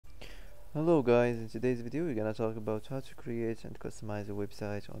Hello guys, in today's video we're gonna talk about how to create and customize a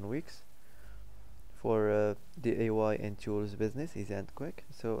website on Wix for DIY and tools business, easy and quick.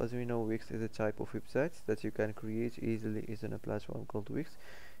 So as we know, Wix is a type of websites that you can create easily on a platform called Wix.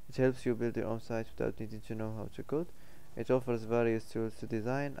 It helps you build your own site without needing to know how to code. It offers various tools to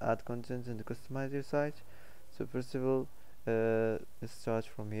design, add content and customize your site. So first of all, let's start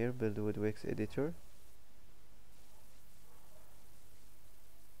from here, build with Wix editor.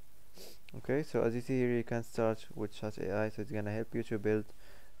 Okay, so as you see here, you can start with Chat AI, so it's gonna help you to build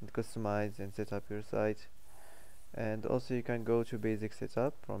and customize and set up your site. And also you can go to basic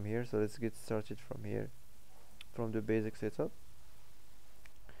setup from here. So let's get started from here, from the basic setup.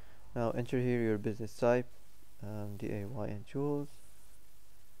 Now enter here your business type, DIY and tools.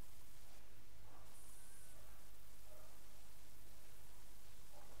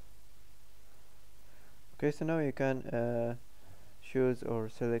 Okay, so now you can choose or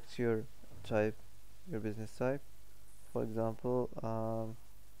select your type, your business type. For example, I'm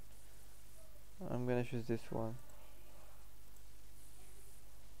gonna choose this one.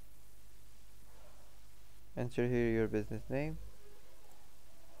 Enter here your business name.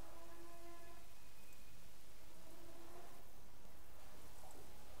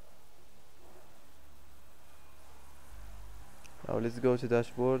 Now let's go to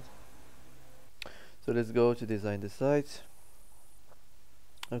dashboard. So let's go to design the site.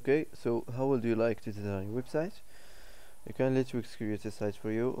 Okay, so how would you like to design your website? You can let Wix create a site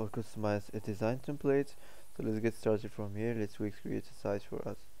for you or customize a design template. So let's get started from here. Let's Wix create a site for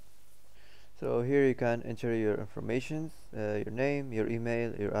us. So here you can enter your information, your name, your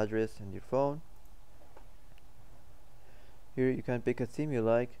email, your address and your phone. Here you can pick a theme you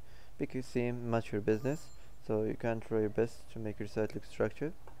like, pick a theme match your business. So you can try your best to make your site look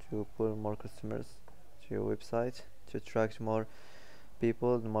structured, to pull more customers to your website, to attract more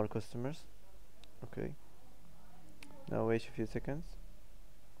people and more customers. Okay, now wait a few seconds.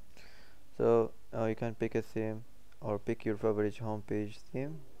 So you can pick a theme or pick your favorite homepage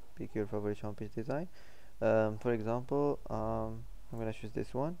theme, pick your favorite homepage design. For example, I'm gonna choose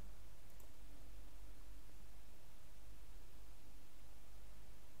this one.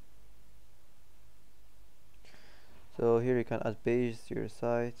 So here you can add pages to your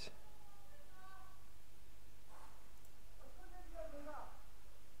site.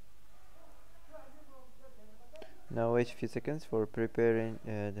 Now wait a few seconds for preparing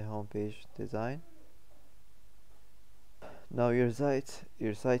the homepage design. Now your site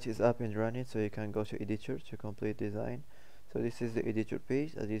is up and running, so you can go to editor to complete design. So this is the editor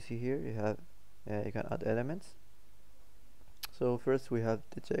page. As you see here, you can add elements. So first we have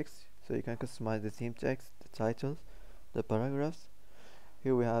the text, so you can customize the theme text, the titles, the paragraphs.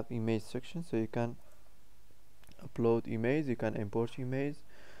 Here we have image section, so you can upload images, you can import images.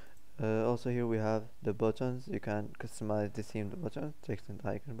 Also here we have the buttons. You can customize the themed buttons, text and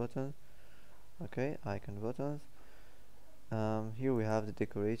icon buttons. Okay, icon buttons. Here we have the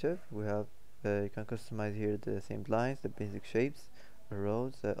decorative. We have you can customize here the themed lines, the basic shapes,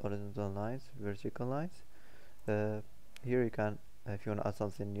 rows, horizontal lines, vertical lines. Here you can, if you want to add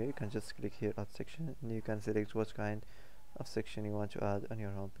something new, you can just click here add section and you can select what kind of section you want to add on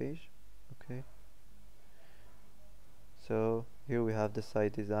your home page. Okay, so here we have the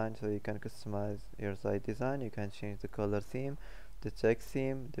site design, so you can customize your site design. You can change the color theme, the text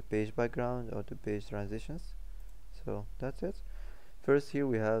theme, the page background or the page transitions. So that's it. First here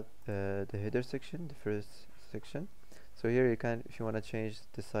we have the header section, the first section. So here you can, if you want to change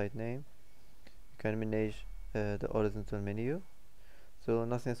the site name, you can manage the horizontal menu. So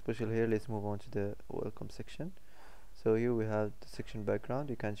nothing special here. Let's move on to the welcome section. So here we have the section background.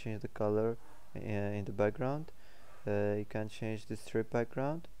 You can change the color in the background. You can change the strip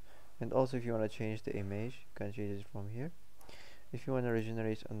background, and also if you want to change the image, you can change it from here. If you want to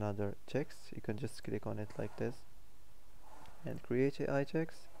regenerate another text, you can just click on it like this and create AI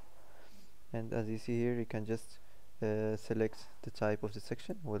text. And as you see here, you can just select the type of the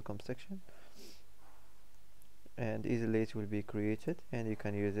section, welcome section, and easily it will be created and you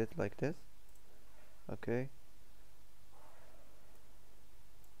can use it like this. Okay,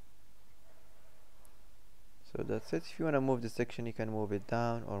 so that's it. If you want to move the section, you can move it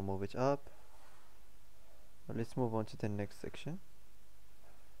down or move it up. Let's move on to the next section.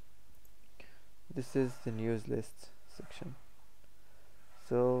 This is the news list section.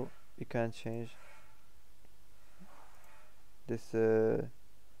 So you can change this you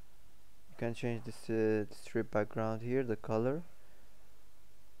can change this strip background here, the color.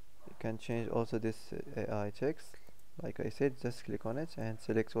 You can change also this AI text. Like I said, just click on it and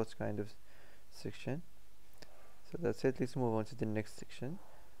select what kind of section. So that's it. Let's move on to the next section.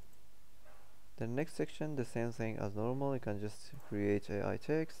 The next section, the same thing as normal. You can just create AI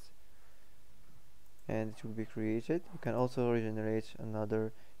text and it will be created. You can also regenerate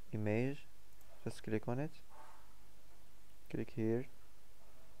another image. Just click on it, click here,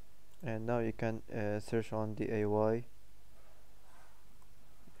 and now you can search on the AI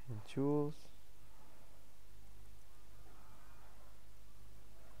in tools.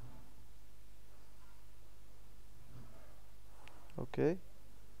 Okay,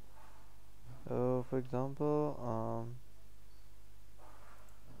 for example,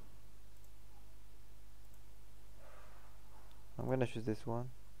 I'm gonna choose this one.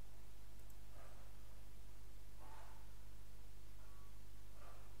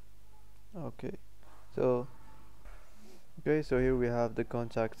 Okay, so so here we have the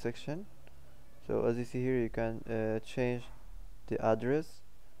contact section. So as you see here, you can change the address,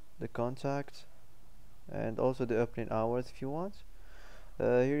 the contact, and also the opening hours if you want.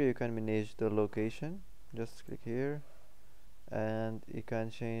 Here you can manage the location. Just click here, and you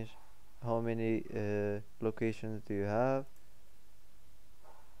can change how many locations do you have.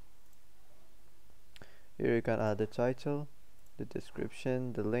 Here you can add the title, the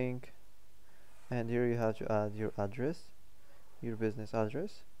description, the link, and here you have to add your address, your business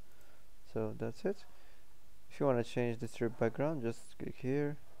address. So that's it. If you want to change the strip background, just click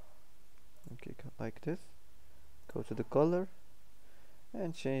here and click like this. Go to the color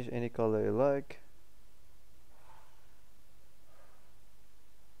and change any color you like.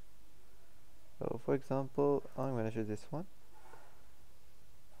 So for example, I'm gonna choose this one.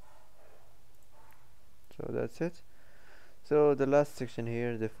 So that's it. So the last section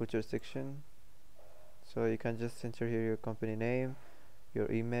here, the footer section. So you can just enter here your company name,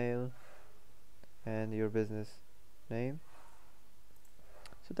 your email, and your business name.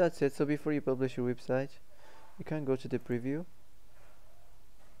 So that's it. So before you publish your website, you can go to the preview.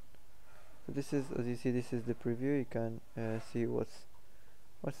 So this is, as you see, this is the preview. You can see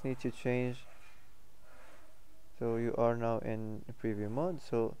what's need to change. So you are now in preview mode.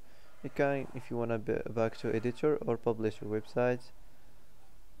 So you can, if you wanna back to editor or publish your website.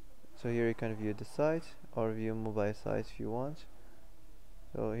 So here you can view the site or view mobile site if you want.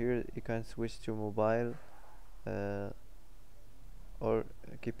 So here you can switch to mobile or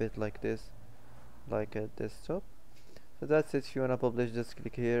keep it like this, like a desktop. So that's it. If you wanna publish, just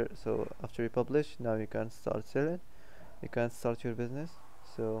click here. So after you publish, now you can start selling, you can start your business.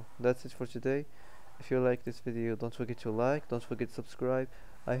 So that's it for today. If you like this video, don't forget to like, don't forget to subscribe.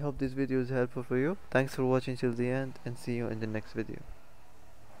 I hope this video is helpful for you. Thanks for watching till the end, and see you in the next video.